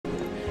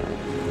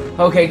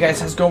Okay guys,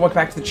 how's it going? Welcome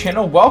back to the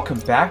channel. Welcome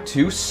back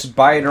to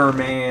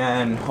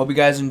Spider-Man. Hope you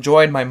guys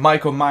enjoyed my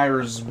Michael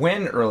Myers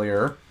win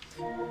earlier.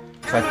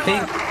 So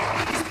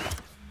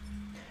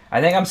I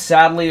think I'm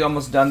sadly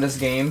almost done this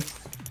game.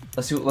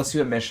 Let's see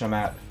what mission I'm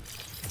at.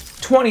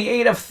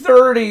 28 of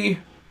 30.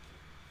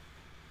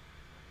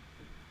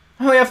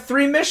 I only have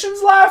 3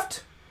 missions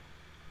left.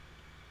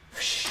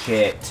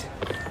 Shit.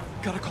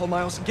 Gotta call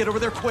Miles and get over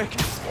there quick.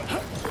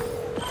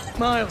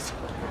 Miles,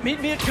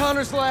 meet me at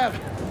Connor's lab.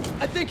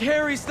 I think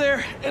Harry's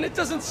there, and it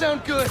doesn't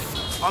sound good.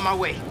 On my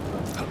way.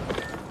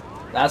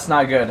 That's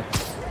not good.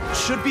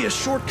 Should be a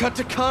shortcut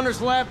to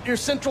Connor's lab near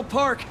Central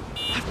Park.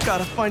 I've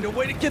gotta find a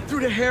way to get through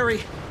to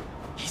Harry.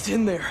 He's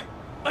in there.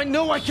 I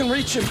know I can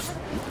reach him.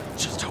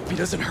 Just hope he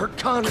doesn't hurt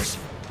Connors.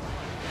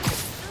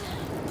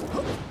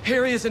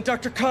 Harry is in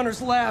Dr.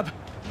 Connor's lab.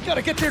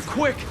 Gotta get there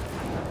quick.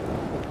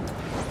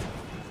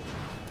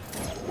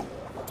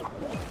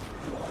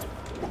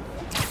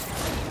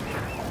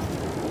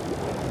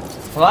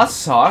 Well, that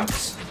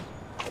sucks.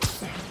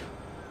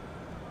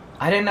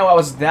 I didn't know I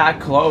was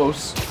that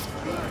close.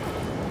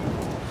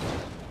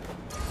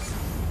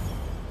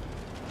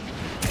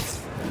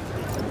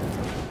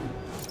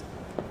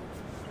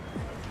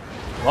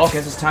 Well,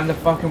 guess it's time to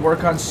fucking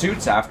work on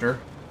suits after.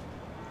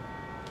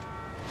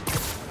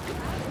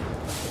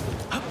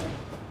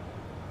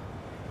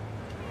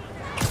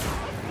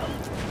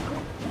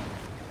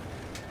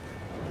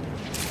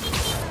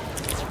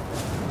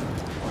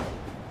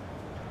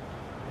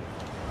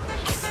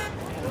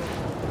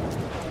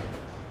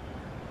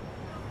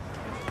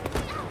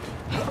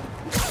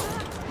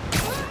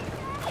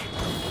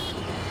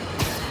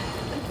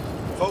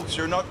 Folks,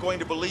 you're not going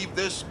to believe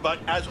this, but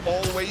as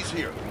always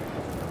here,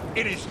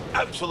 it is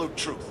absolute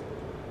truth.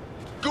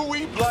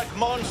 Gooey black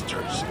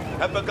monsters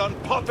have begun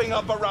popping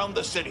up around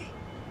the city.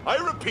 I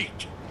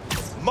repeat,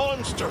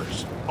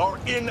 monsters are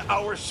in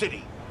our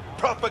city,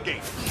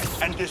 propagating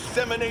and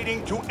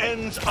disseminating to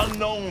ends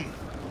unknown.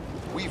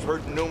 We've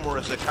heard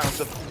numerous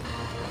accounts of...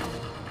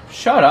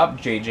 Shut up,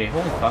 JJ.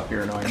 Holy fuck,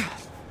 you're annoying.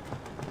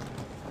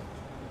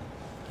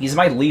 He's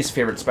my least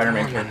favorite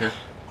Spider-Man character.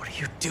 What are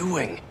you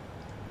doing?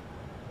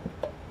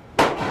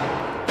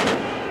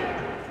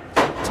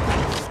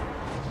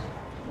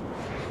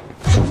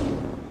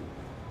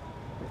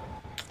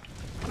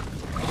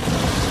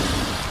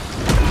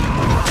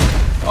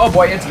 Oh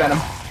boy, it's Venom.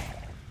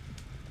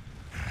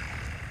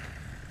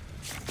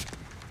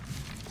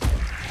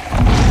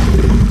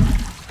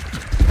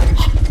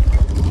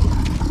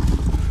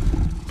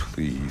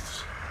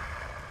 Please,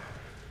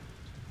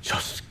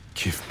 just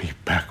give me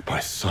back my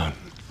son.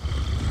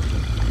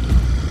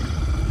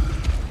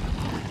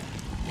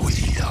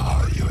 We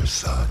are your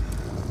son.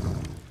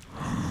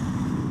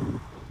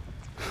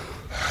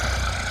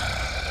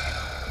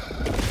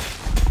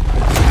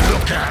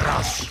 Look at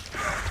us.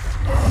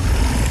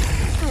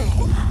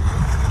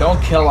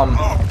 Don't kill him.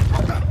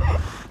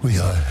 We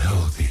are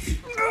healthy,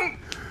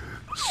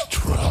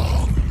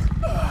 strong.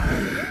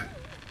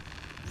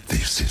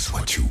 This is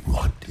what you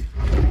wanted,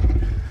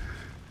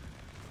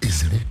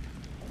 isn't it?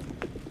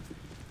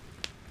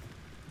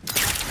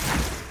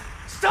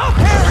 Stop,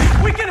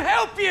 Harry! We can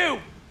help you!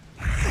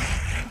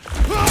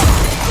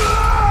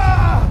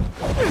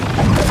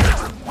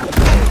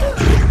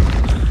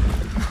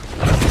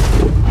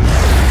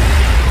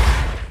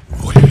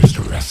 Where's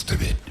the rest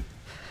of it?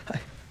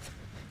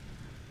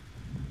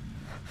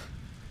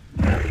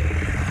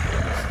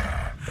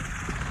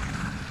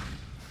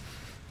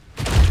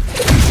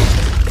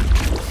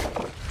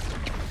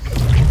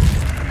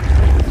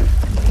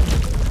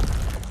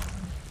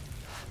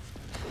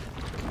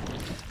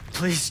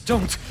 Please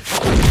don't.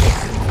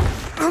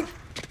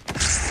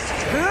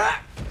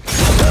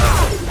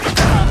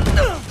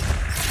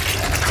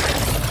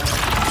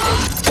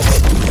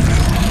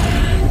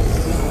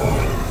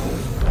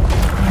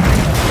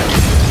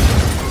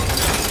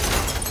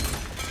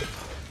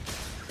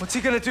 What's he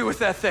gonna do with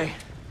that thing?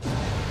 I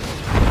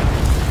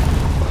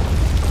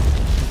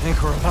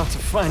think we're about to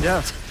find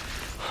out.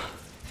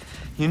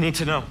 You need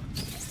to know.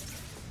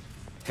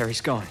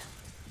 Harry's gone.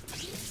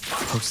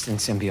 Host and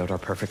symbiote are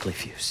perfectly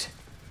fused.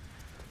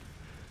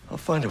 I'll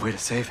find a way to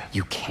save him.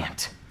 You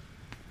can't.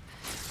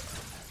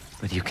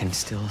 But you can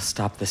still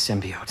stop the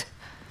symbiote.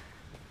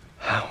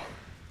 How?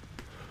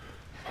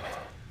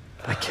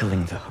 By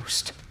killing the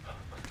host.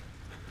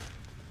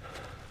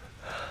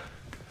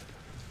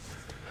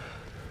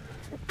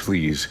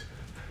 Please,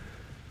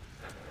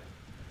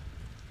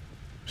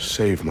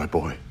 save my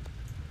boy.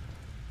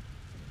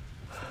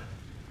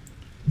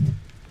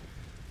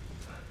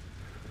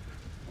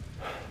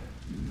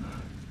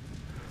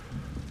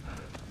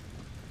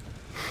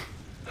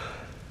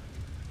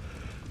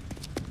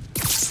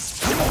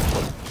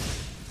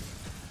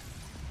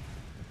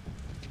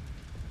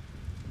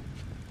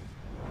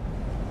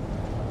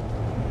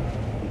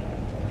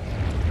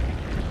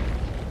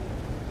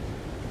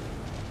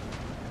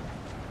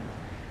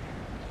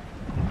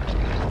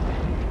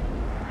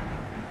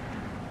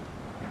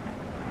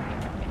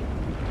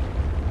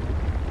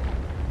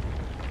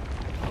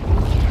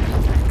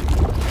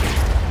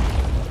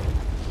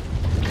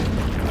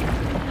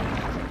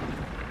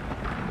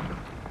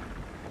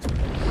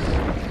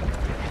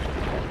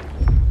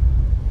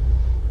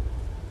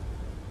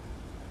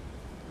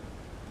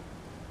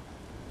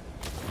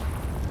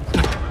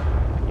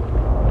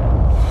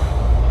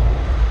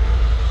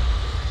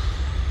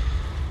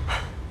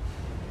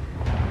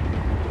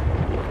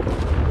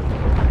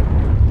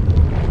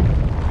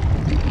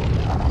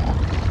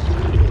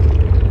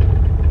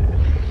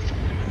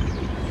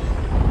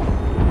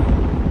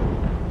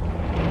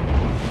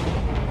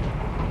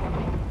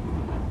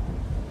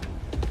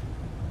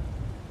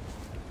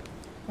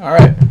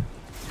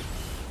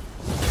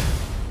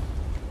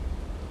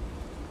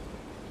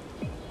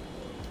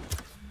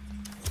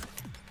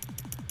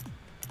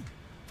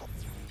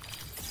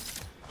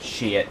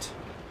 Shit.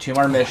 2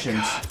 more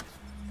missions.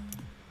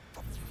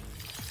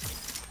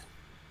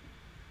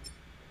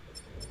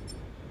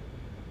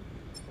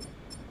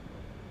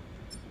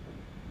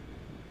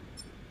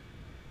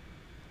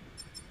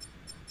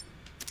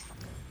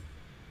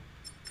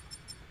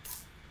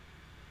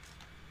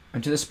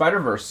 Into the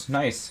Spider-Verse.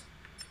 Nice.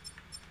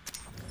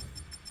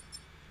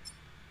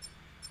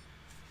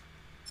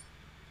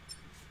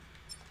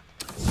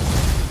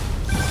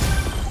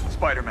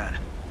 Spider-Man,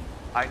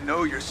 I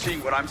know you're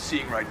seeing what I'm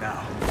seeing right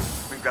now.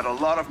 We've got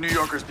a lot of New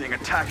Yorkers being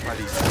attacked by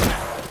these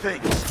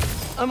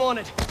things. I'm on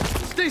it.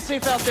 Stay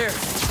safe out there.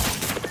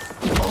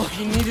 All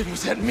he needed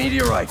was that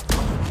meteorite.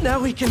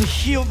 Now he can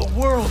heal the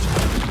world.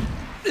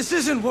 This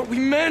isn't what we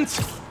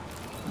meant.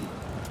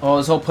 Oh,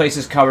 this whole place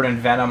is covered in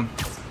venom.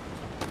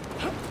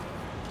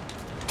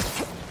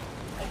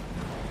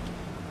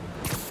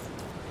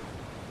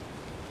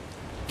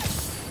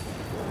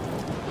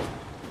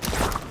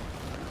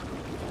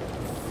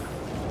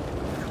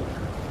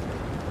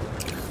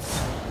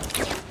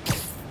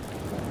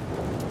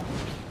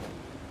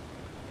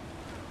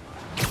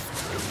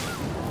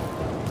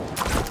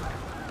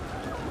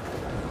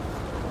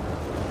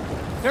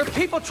 There are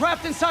people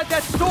trapped inside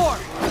that store!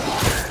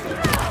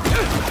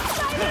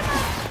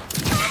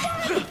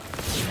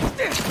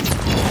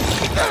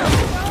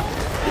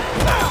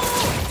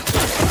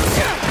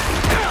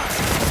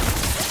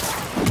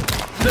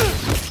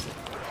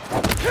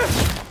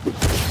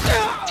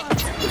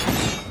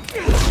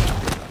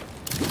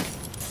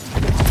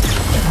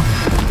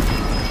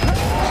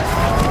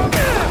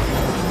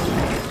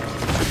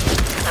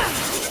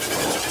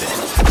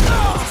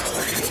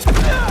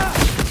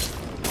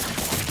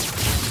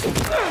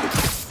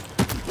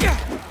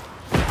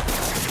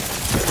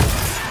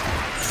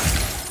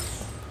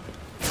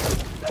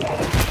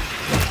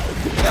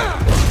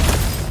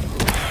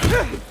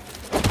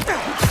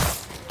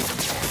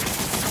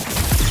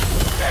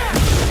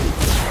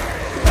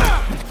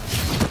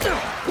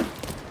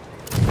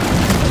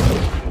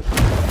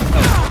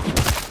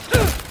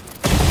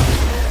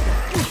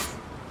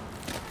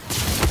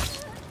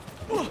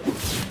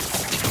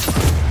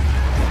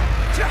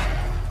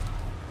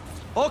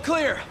 All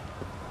clear!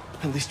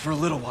 At least for a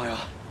little while.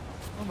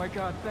 Oh my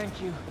God,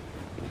 thank you.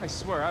 I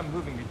swear I'm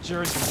moving to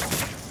Jersey.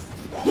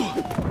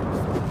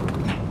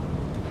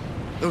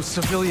 Those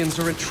civilians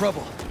are in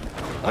trouble.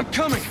 I'm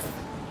coming!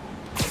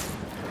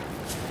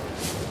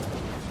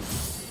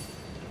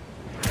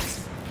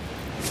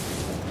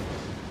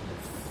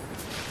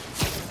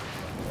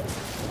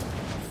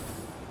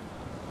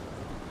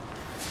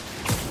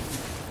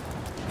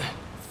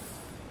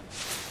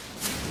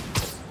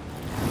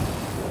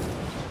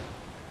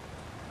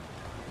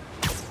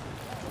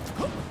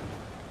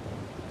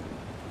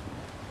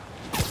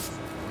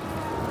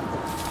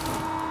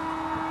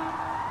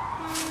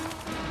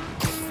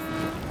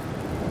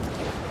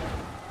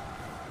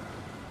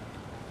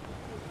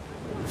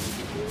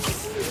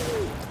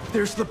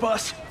 There's the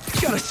bus.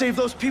 Gotta save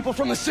those people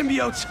from the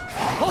symbiotes.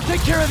 I'll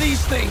take care of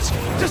these things.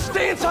 Just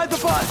stay inside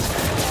the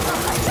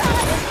bus.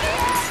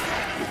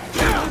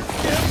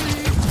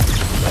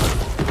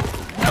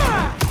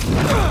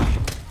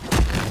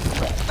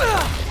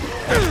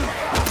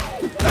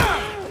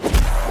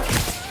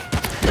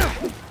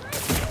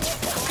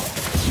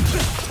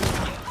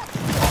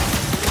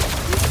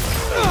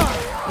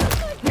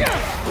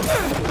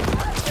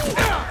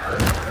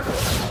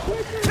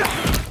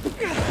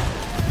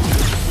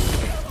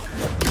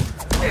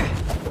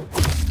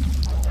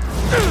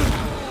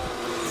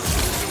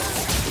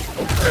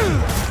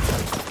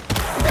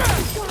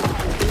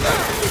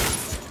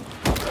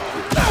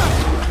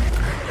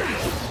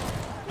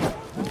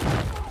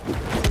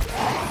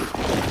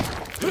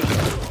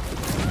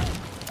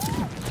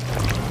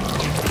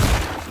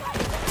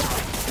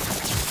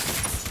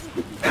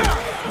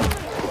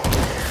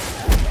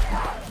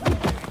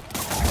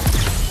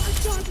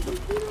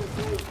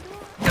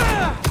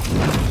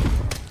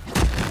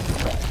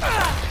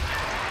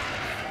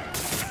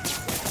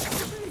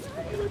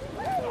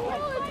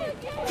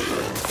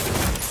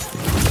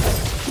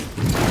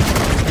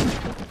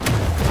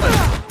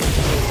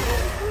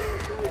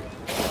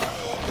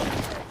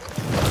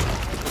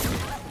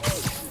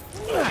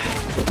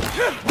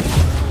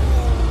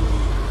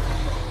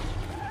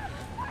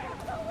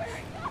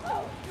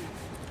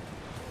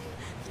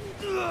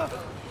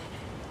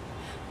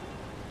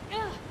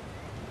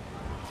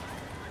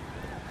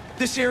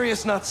 This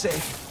area's not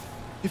safe.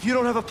 If you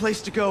don't have a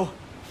place to go,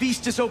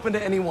 Feast is open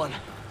to anyone.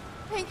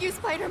 Thank you,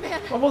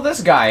 Spider-Man. What about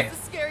this guy? It's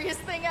the scariest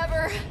thing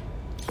ever.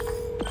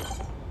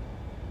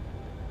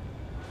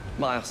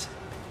 Miles,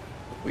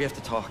 we have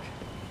to talk.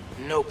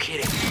 No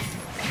kidding.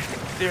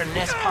 There are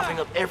nests popping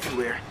up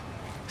everywhere.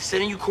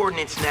 Sending you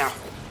coordinates now.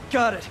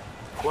 Got it.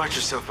 Watch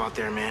yourself out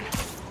there, man.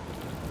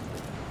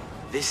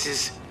 This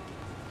is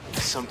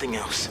something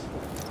else.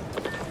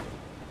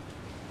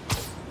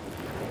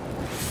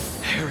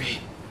 Harry.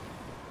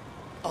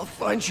 I'll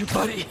find you,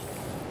 buddy.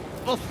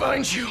 I'll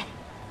find you.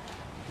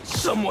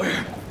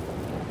 Somewhere.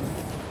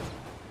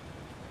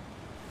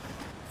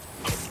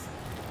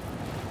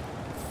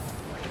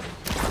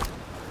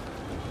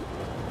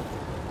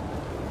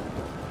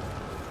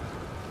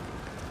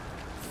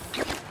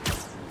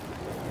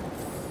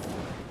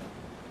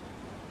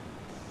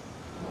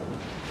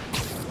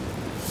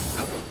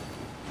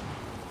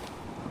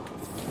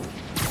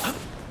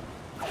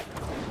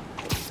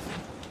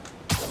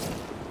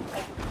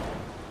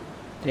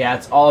 Yeah,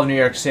 it's all of New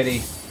York City.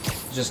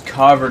 It's just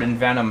covered in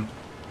venom.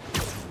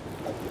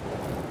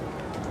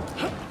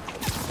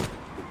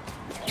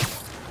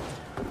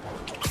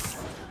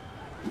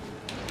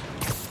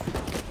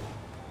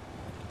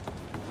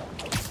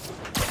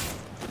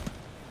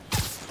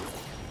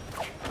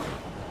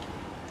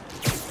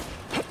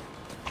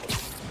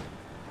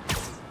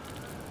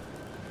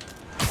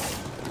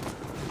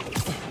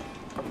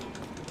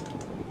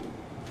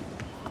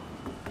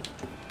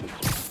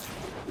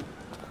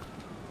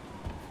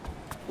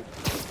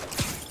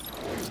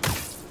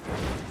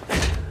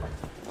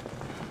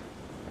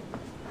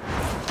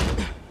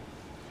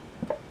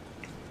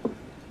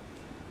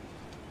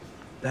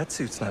 That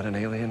suit's not an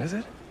alien, is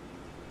it?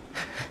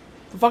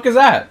 The fuck is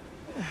that?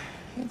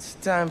 It's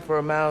time for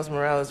a Miles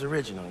Morales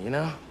original, you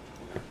know?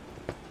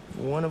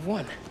 One of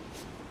one.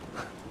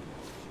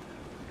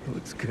 It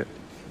looks good.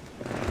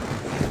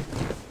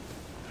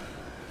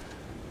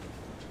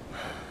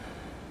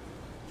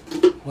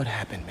 What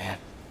happened, man?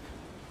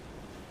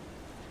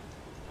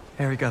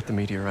 Harry got the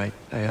meteorite.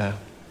 I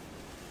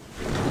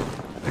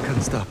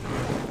couldn't stop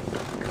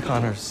him.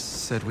 Connors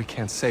said we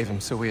can't save him,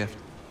 so we have...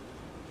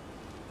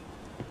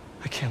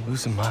 I can't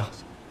lose him,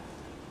 Miles.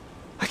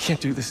 I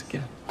can't do this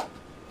again.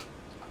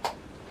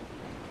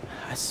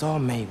 I saw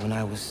May when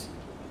I was...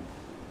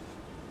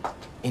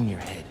 in your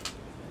head.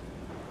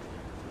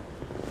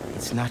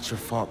 It's not your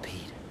fault,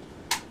 Pete.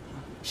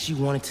 She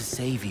wanted to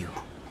save you.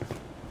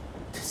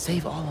 To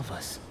save all of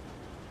us.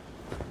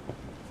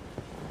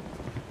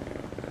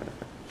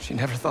 She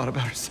never thought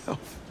about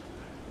herself.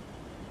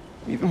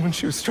 Even when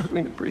she was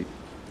struggling to breathe.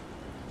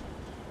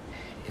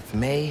 If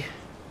May,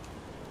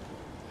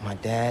 my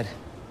dad,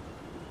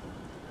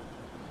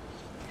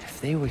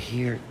 if they were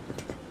here,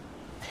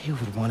 they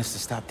would want us to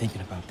stop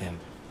thinking about them.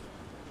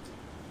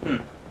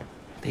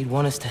 They'd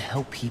want us to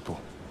help people.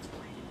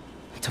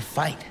 To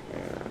fight.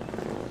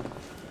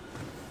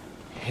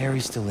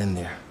 Harry's still in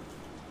there.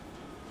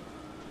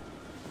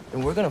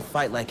 And we're gonna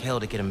fight like hell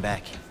to get him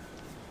back.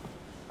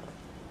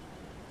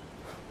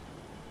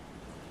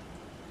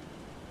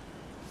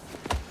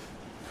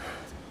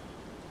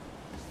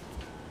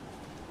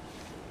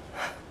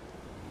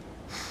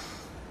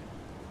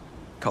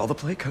 Call the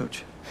play,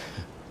 coach.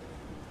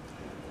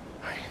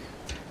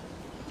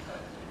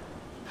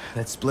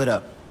 Let's split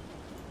up.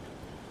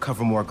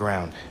 Cover more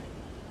ground.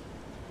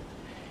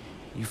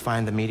 You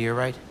find the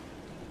meteorite,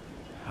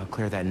 I'll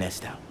clear that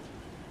nest out.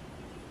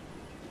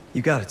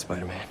 You got it,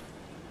 Spider-Man.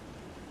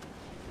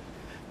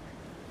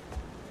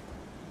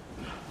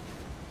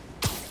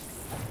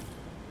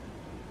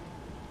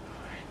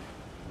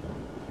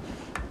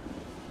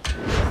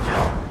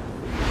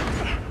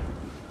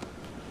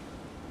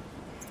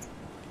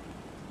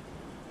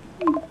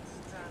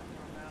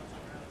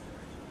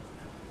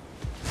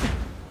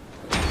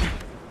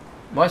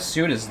 What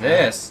suit is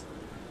this?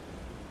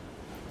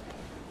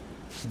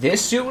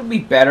 This suit would be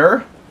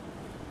better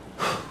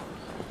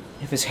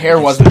if his hair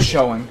wasn't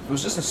showing. If it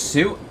was just a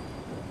suit.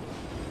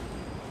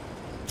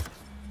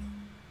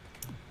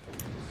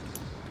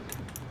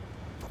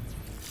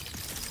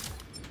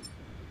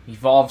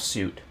 Evolve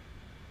suit.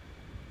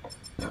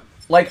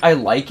 Like, I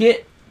like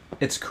it.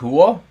 It's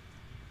cool.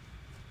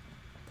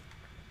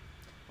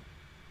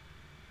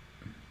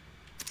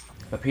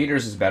 But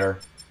Peter's is better.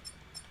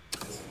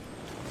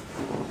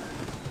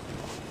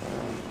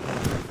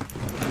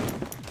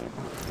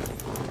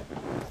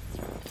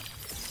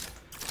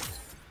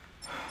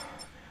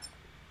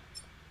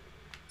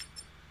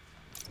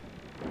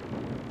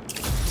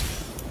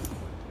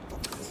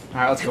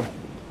 Alright, let's go.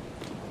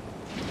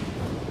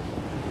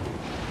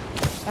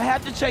 I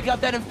have to check out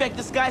that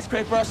infected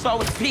skyscraper I saw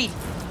with Pete.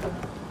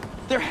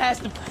 There has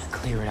to...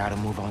 Clear it out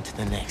and move on to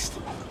the next.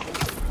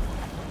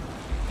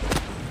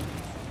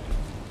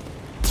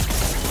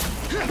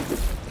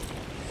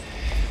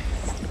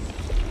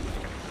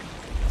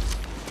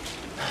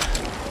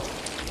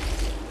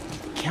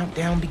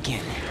 Countdown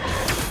begin.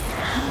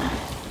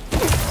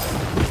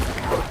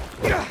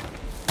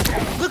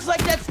 Looks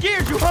like that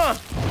scared you, huh?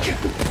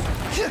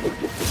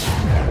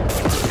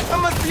 I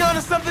must be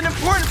onto something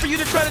important for you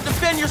to try to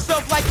defend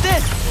yourself like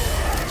this.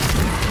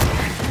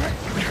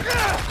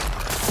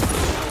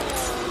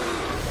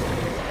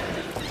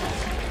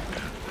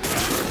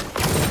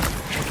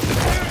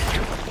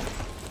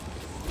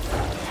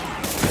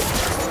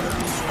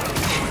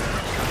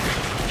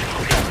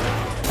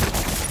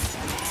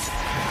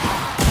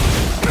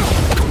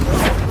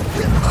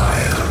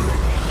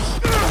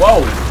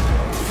 Whoa!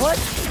 What?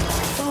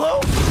 Hello?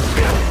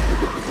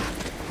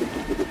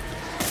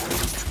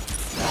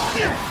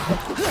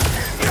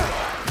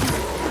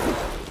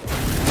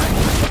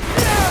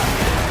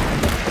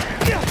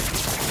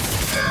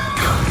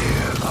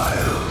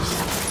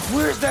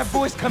 Where's that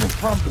voice coming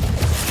from?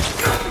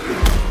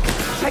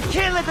 I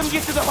can't let them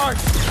get to the heart.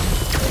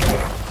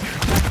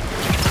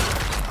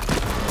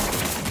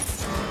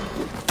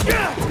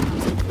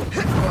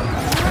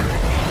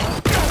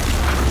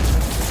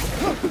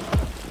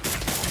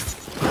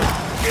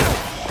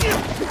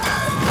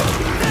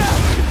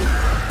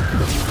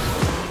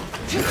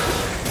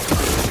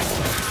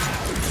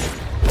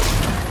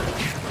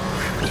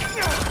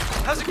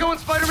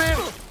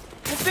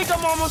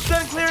 almost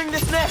done clearing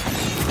this nest.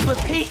 But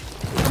Pete,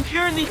 I'm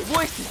hearing these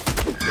voices.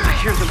 I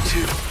hear them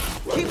too.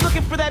 Keep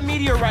looking for that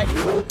meteorite.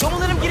 Don't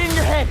let him get in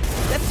your head.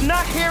 That's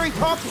not Harry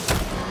talking.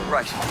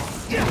 Right.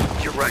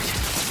 You're right.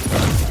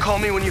 Call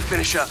me when you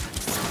finish up.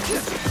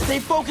 Stay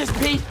focused,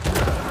 Pete.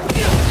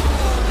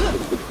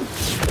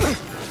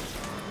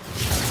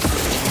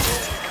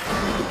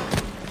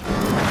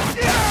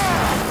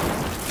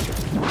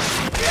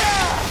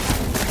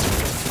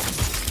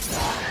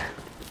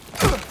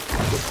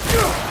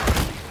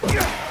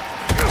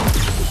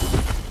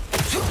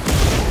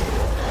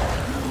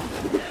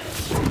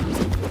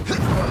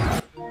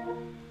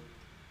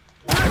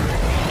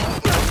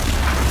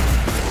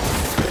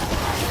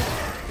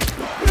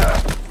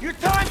 Your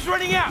time's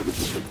running out.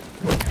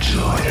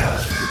 Join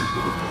us.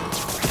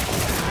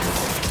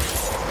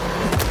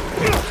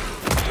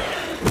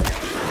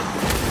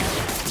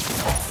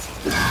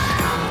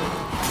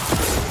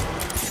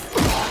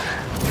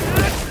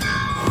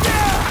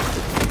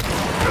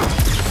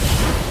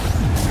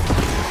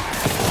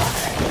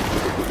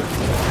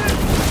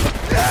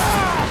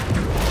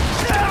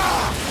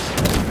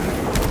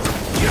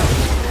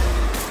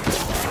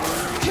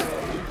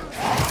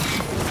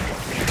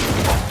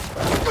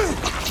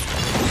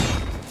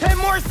 10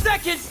 more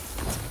seconds.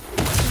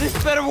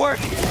 This better work.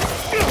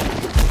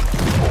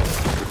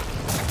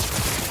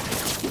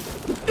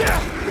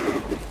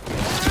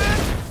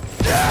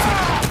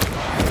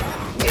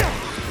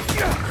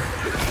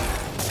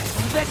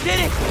 That did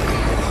it!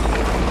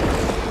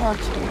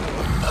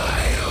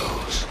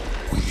 Miles,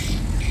 we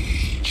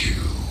need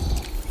you.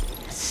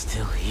 It's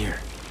still here.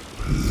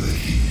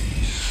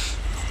 Please.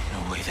 No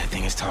way that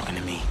thing is talking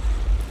to me.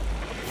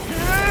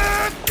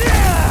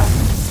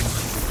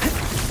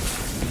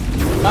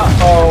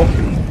 Uh-oh.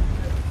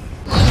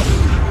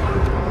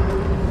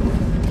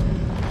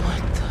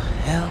 What the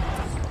hell?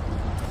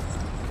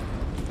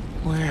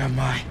 Where am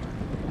I?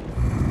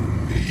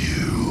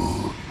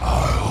 You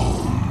are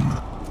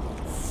home.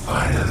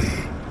 Finally,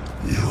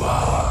 you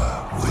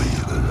are where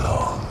you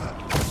belong.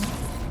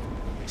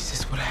 Is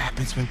this what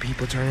happens when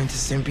people turn into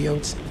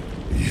symbiotes?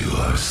 You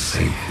are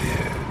safe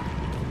here.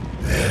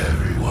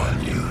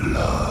 Everyone you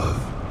love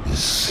is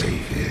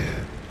safe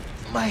here.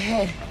 My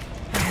head.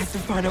 I have to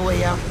find a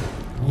way out.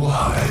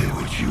 Why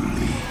would you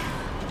leave?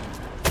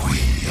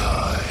 We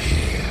are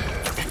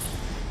here.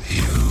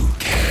 You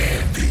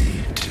can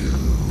be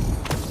too.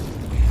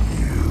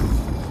 You,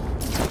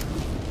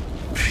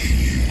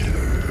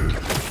 Peter,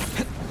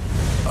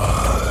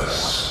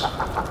 us.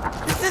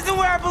 This isn't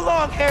where I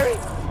belong, Harry.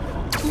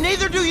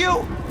 Neither do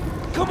you.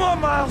 Come on,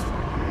 Miles.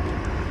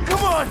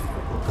 Come on.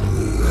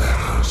 Let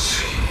us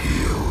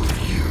heal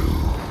you.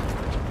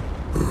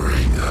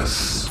 Bring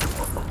us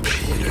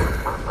Peter.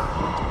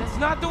 That's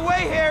not the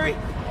way, Harry.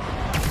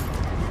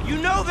 You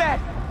know that.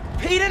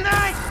 Pete and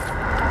I,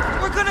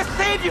 we're gonna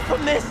save you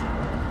from this.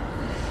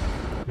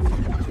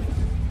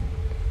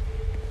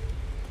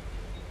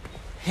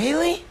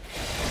 Haley?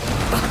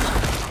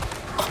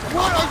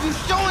 What are you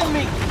showing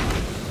me?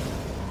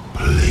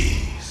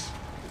 Please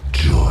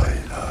join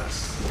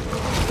us.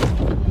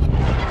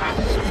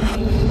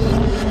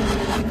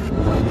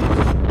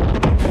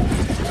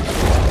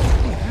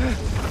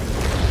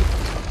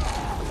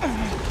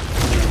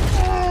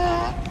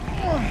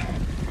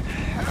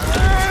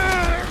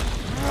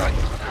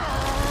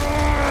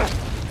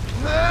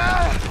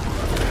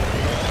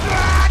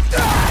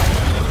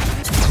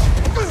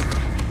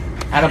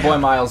 Attaboy,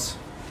 Miles.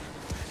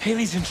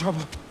 Haley's in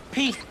trouble.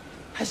 Pete,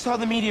 I saw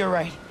the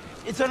meteorite.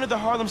 It's under the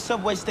Harlem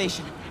subway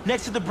station,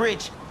 next to the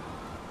bridge.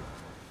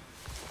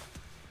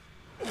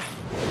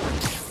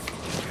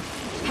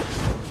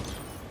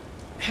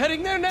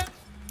 Heading there now.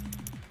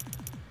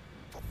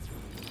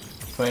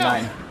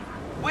 29.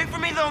 Wait for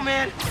me though,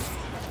 man.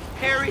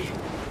 Harry,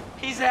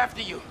 he's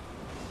after you.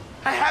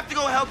 I have to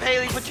go help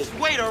Haley, but just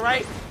wait, all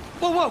right?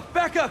 Whoa,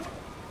 back up.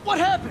 What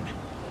happened?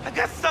 I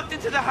got sucked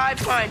into the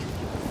hive mind.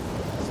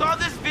 Saw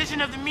this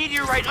vision of the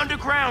meteorite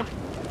underground.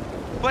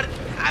 But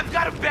I've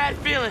got a bad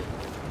feeling.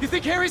 You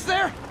think Harry's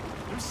there?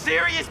 I'm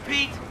serious,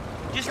 Pete.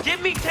 Just give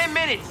me 10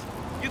 minutes.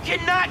 You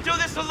cannot do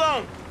this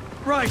alone.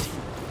 Right.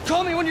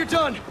 Call me when you're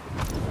done.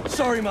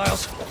 Sorry,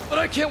 Miles, but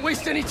I can't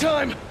waste any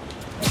time.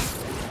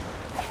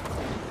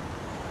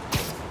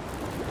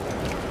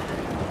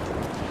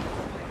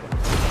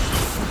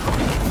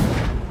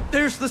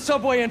 There's the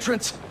subway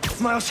entrance.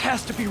 Miles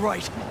has to be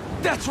right.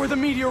 That's where the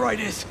meteorite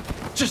is.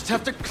 Just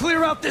have to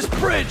clear out this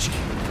bridge.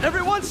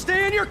 Everyone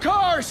stay in your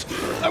cars.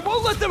 I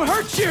won't let them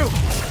hurt you.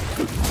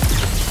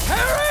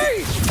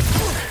 Harry!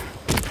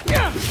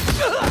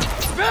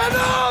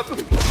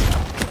 Venom!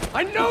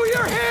 I know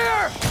you're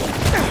here!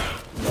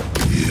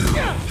 You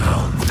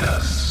found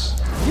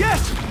us.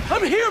 Yes,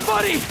 I'm here,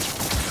 buddy!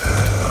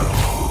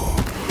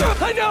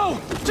 I know!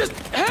 Just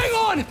hang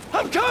on!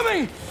 I'm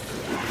coming!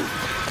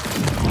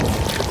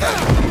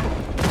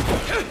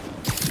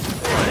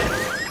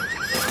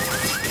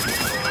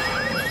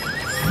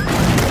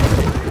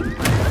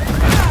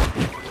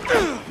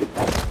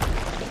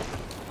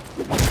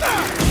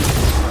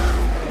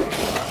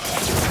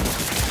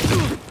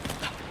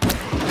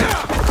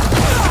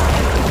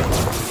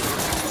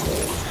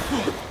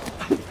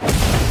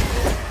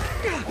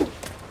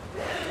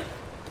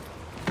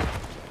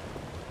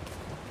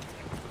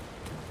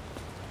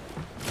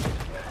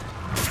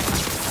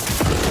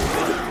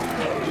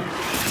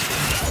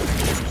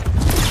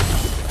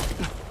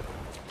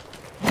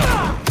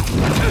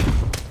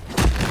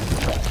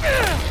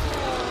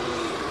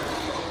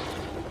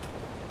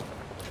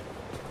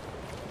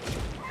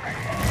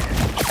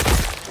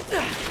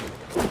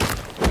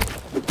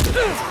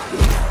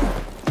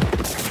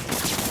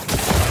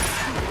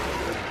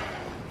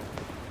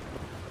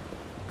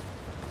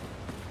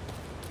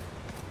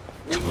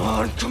 Come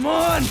on, come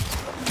on!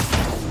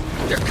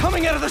 They're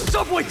coming out of the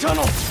subway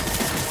tunnel!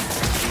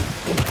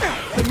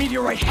 The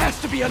meteorite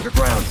has to be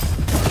underground!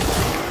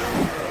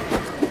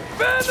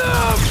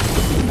 Venom!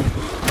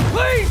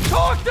 Please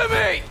talk to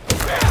me!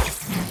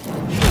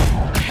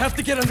 I have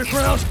to get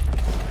underground!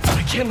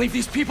 I can't leave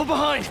these people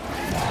behind!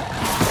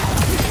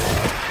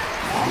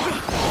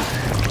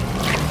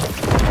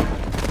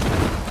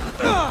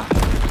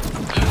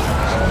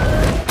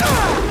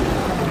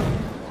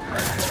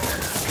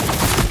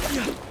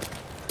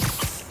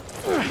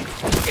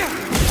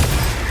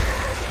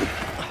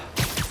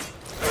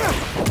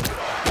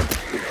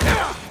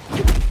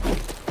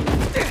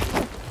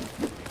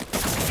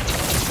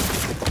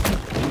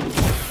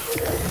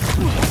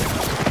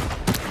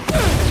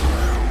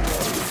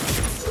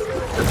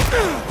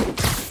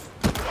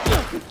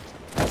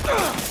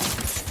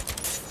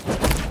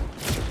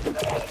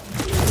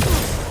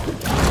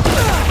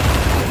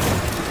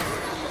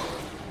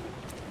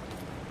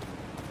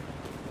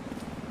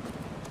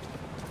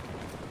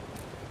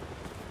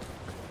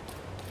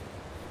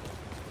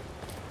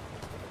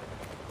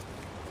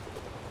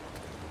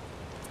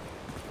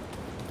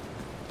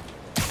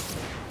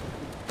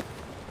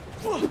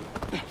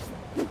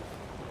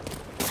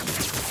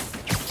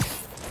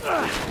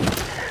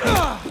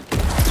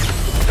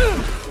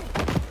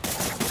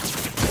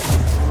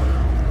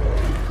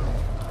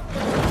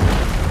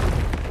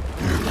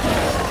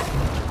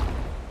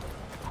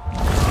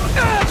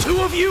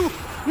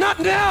 Not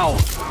now!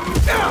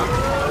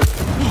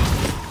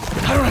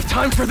 I don't have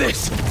time for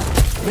this!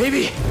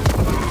 Maybe...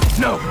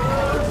 No!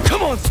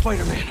 Come on,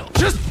 Spider-Man!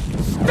 Just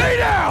stay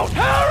down!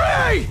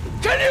 Harry!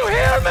 Can you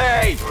hear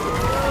me?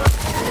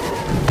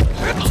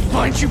 I'll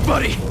find you,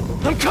 buddy!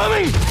 I'm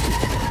coming!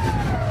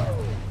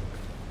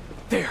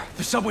 There,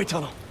 the subway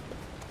tunnel.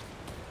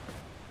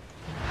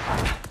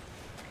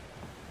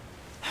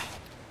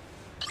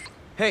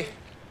 Hey,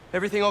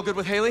 everything all good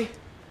with Haley?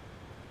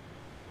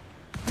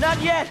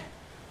 Not yet!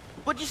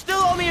 But you still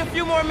owe me a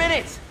few more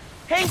minutes.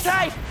 Hang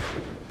tight!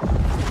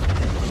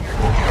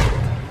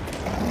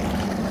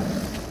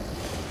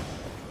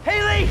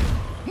 Haley!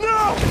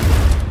 No!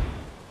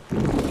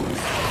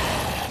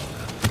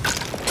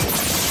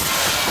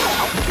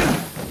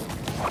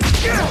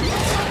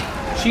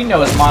 She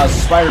knows Miles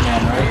is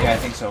Spider-Man, right? Yeah, I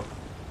think so.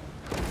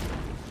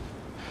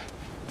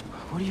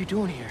 What are you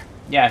doing here?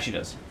 Yeah, she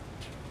does.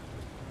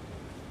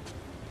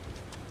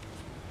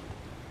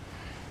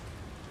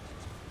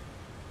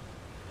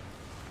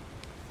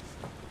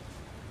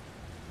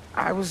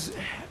 I was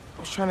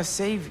trying to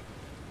save you.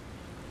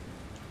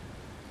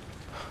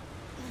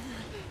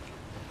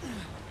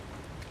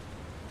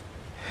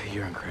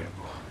 You're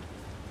incredible.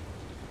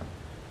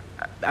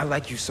 I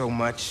like you so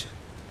much,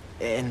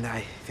 and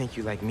I think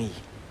you like me.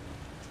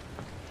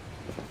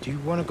 Do you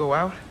want to go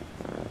out?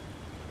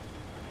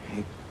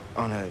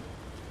 On a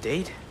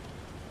date?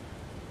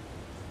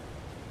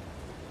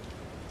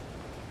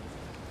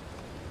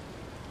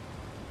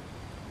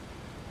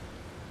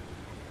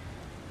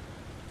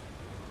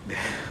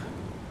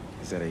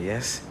 Is that a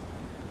yes?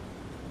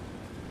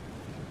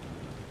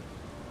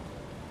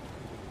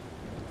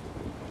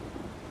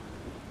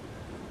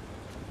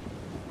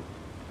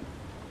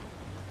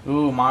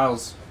 Ooh,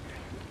 Miles.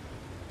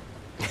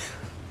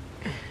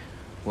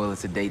 Well,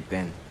 it's a date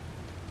then.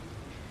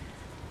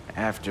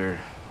 After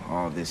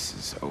all this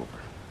is over.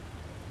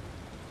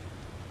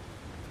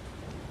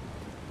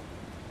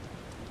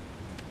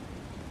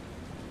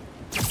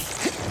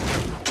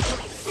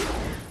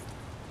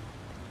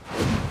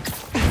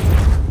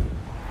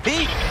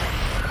 Pete!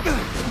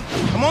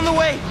 I'm on the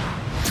way!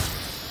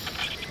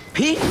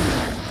 Pete?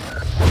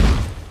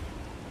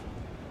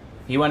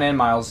 He went in,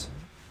 Miles.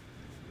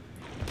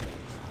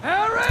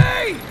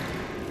 Harry!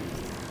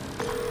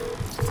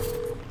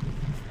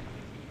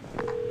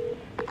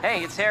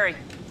 Hey, it's Harry.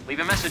 Leave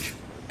a message.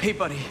 Hey,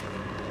 buddy.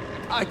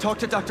 I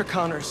talked to Dr.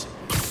 Connors.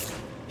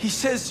 He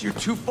says you're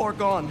too far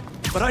gone,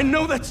 but I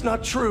know that's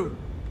not true.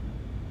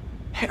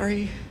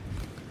 Harry,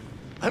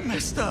 I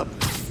messed up.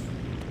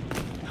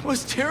 I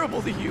was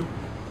terrible to you.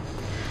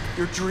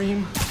 Your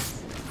dream,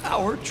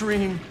 our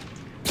dream,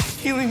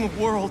 healing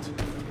the world.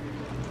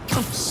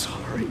 I'm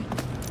sorry.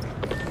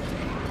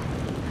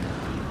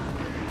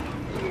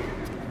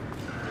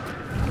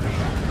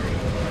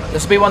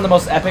 This will be one of the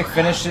most epic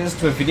finishes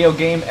to a video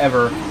game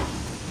ever.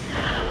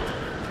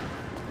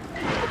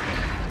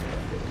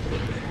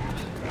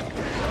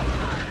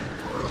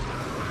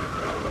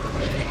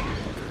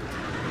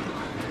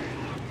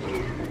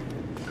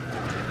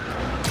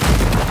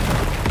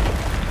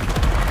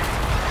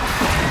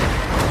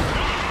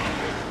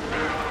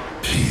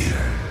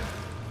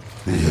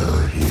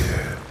 You're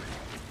here.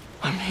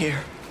 I'm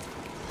here.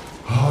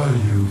 Are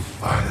you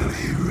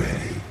finally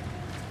ready?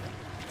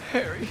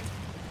 Harry,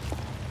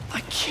 I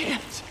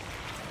can't.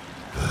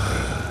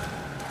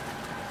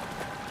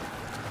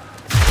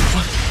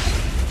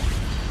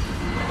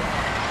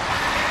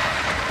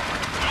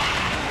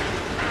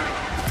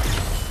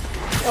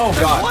 Oh,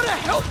 God. I want to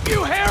help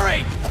you,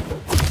 Harry!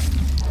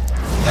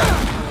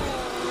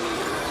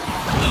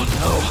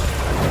 Oh,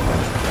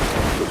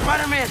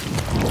 Spider-Man!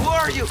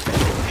 are you?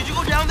 Did you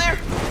go down there?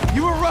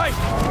 You were right.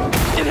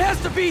 It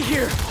has to be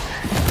here.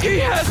 He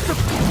has to...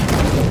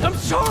 I'm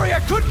sorry, I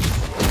couldn't...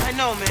 I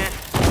know, man.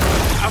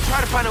 I'll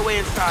try to find a way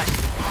inside.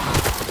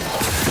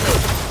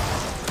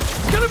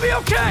 It's gonna be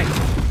okay!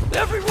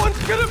 Everyone's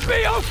gonna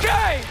be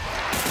okay!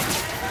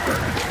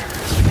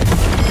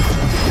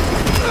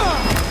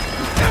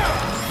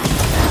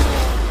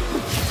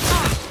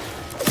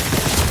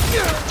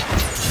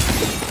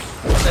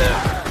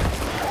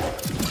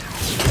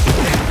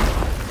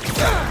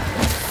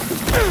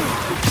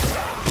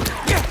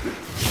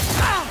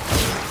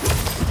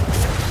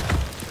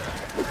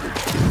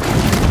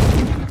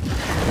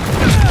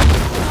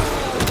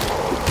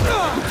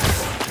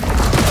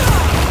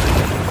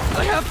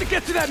 I have to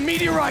get to that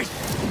meteorite!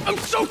 I'm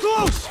so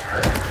close!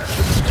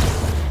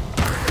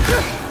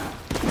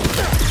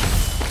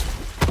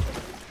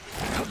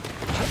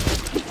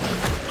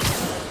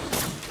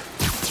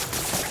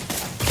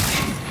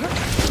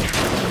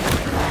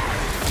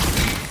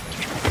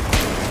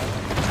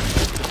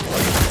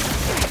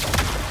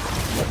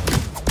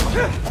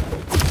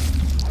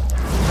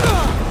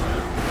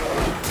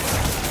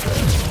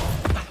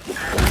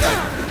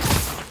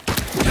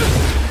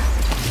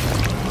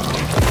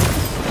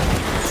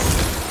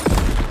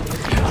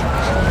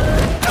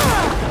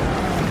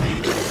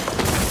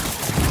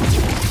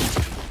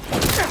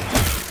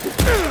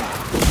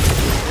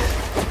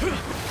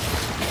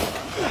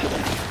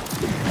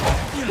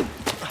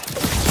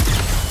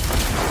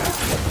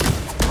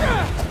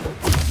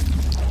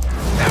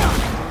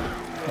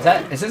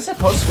 Is it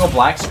supposed to go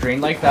black screen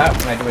like that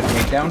when I do a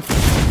takedown?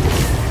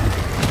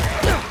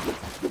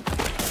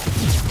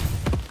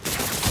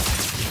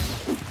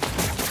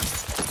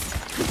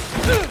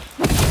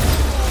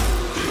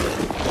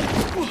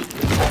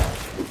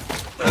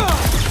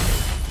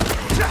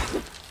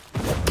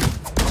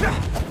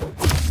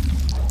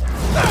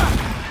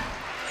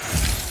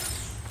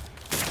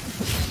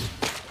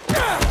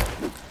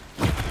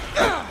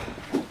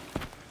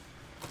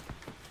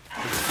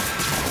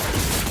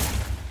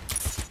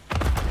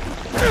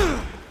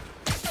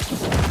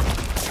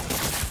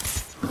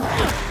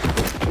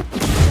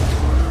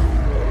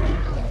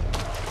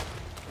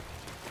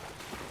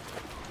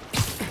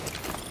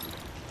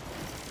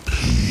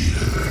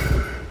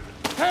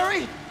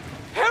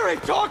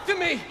 Talk to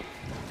me!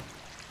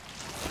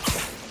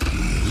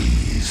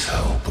 Please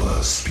help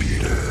us,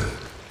 Peter.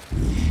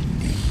 We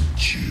need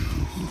you.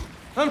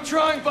 I'm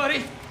trying,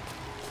 buddy.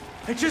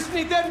 I just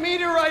need that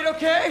meteorite,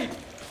 okay?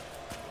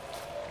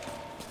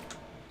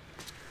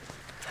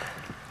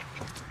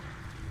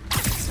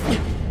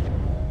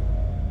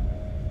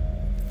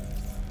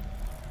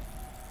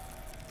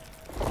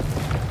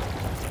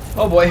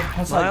 Oh boy,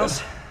 that's Miles,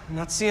 not good. I'm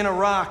not seeing a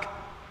rock.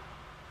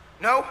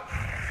 No?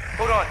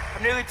 Hold on,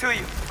 I'm nearly to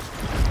you.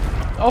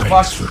 Oh,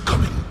 Thanks fuck. for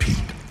coming, Pete.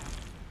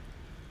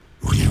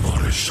 We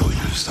want to show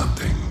you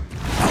something.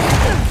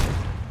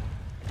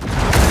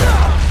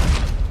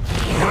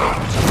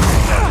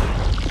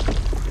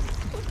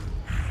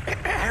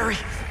 Harry,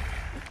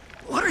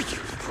 what are you...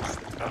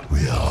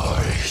 We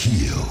are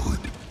healed.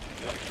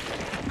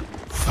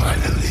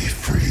 Finally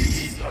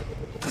free.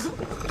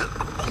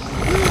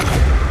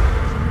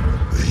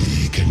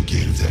 We can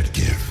give that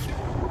gift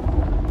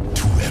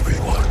to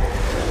everyone.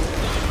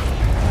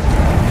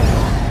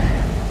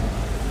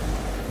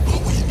 But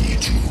we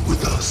need you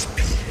with us,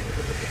 Pete.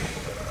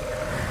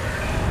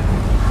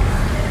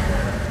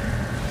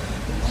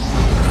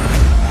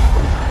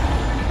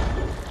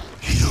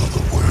 Heal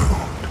the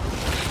world.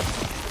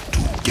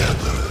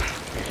 Together.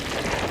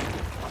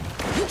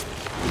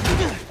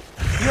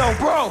 Yo,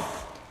 bro!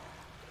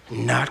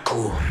 Not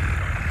cool.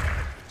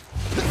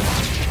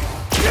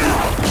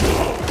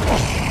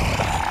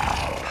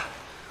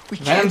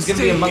 Venom's gonna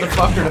be a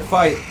motherfucker to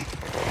fight.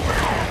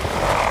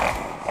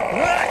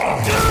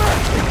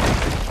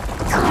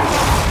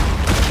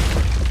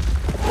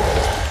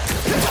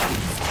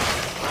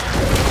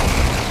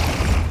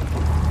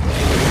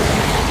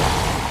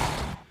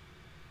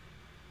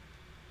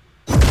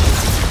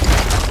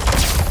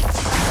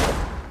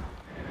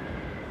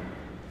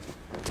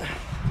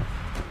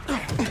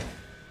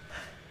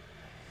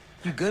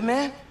 You good,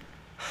 man?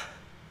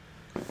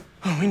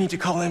 Oh, we need to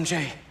call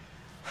MJ.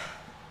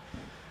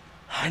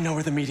 I know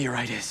where the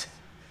meteorite is.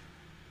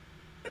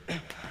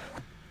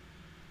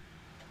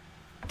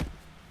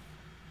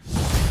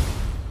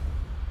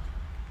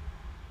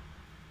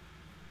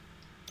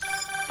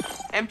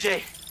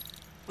 MJ,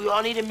 we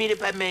all need to meet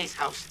up at May's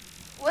house.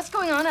 What's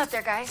going on out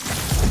there, guys?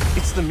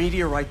 It's the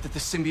meteorite that the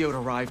symbiote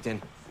arrived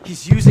in.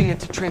 He's using it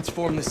to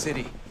transform the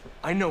city.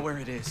 I know where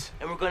it is.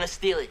 And we're gonna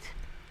steal it.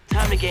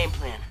 Time to game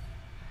plan.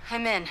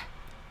 I'm in.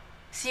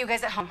 See you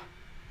guys at home.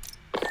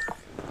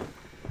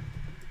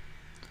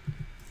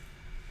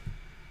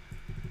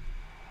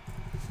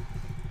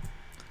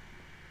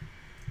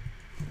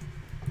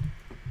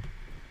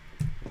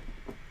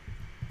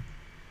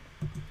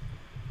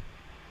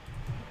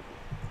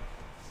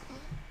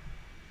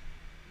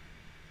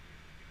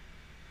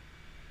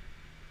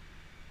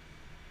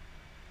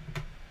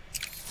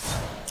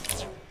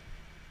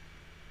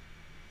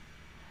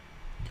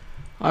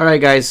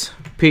 Alright guys,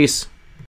 peace.